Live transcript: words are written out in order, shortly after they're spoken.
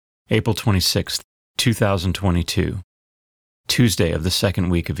April 26th, 2022, Tuesday of the second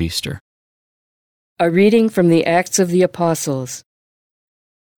week of Easter. A reading from the Acts of the Apostles.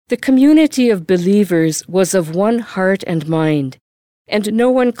 The community of believers was of one heart and mind, and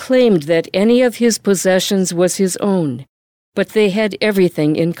no one claimed that any of his possessions was his own, but they had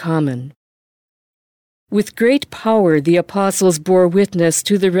everything in common. With great power the apostles bore witness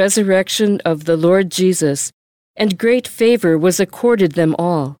to the resurrection of the Lord Jesus, and great favor was accorded them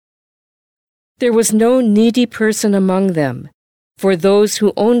all. There was no needy person among them, for those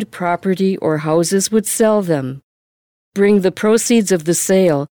who owned property or houses would sell them, bring the proceeds of the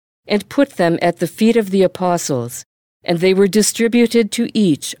sale, and put them at the feet of the apostles, and they were distributed to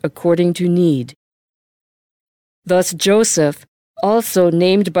each according to need. Thus Joseph, also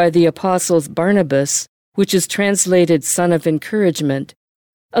named by the apostles Barnabas, which is translated son of encouragement,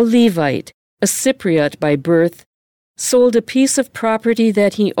 a Levite, a Cypriot by birth, sold a piece of property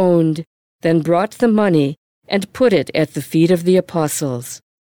that he owned, then brought the money and put it at the feet of the apostles.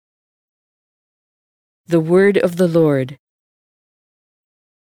 The Word of the Lord.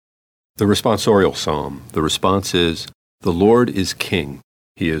 The responsorial psalm. The response is, "The Lord is King.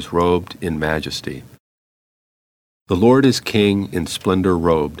 He is robed in majesty." The Lord is King in splendor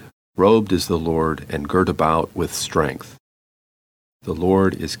robed. Robed is the Lord and girt about with strength. The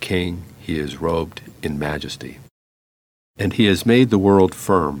Lord is King. He is robed in majesty. And he has made the world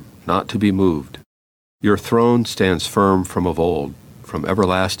firm, not to be moved. Your throne stands firm from of old. From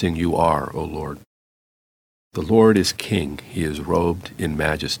everlasting you are, O Lord. The Lord is King. He is robed in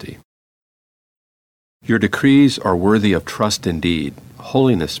majesty. Your decrees are worthy of trust indeed.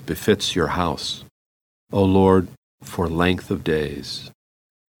 Holiness befits your house, O Lord, for length of days.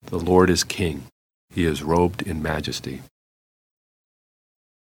 The Lord is King. He is robed in majesty.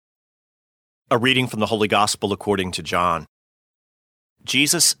 A reading from the Holy Gospel according to John.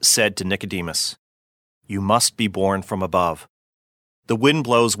 Jesus said to Nicodemus, "You must be born from above. The wind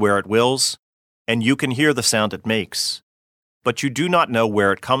blows where it wills, and you can hear the sound it makes, but you do not know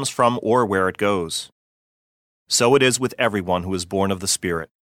where it comes from or where it goes. So it is with everyone who is born of the Spirit."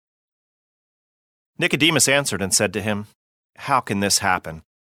 Nicodemus answered and said to him, "How can this happen?"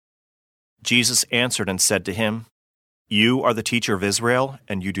 Jesus answered and said to him, "You are the teacher of Israel,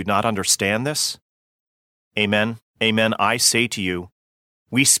 and you do not understand this? Amen, amen, I say to you,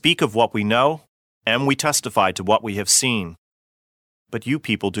 we speak of what we know, and we testify to what we have seen. But you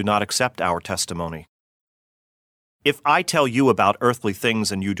people do not accept our testimony. If I tell you about earthly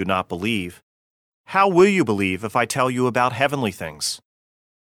things and you do not believe, how will you believe if I tell you about heavenly things?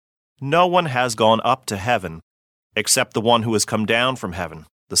 No one has gone up to heaven except the one who has come down from heaven,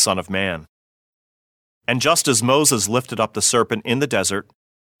 the Son of Man. And just as Moses lifted up the serpent in the desert,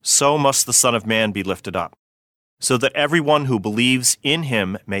 so must the Son of Man be lifted up, so that everyone who believes in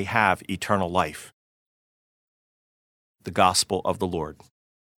him may have eternal life." The Gospel of the Lord.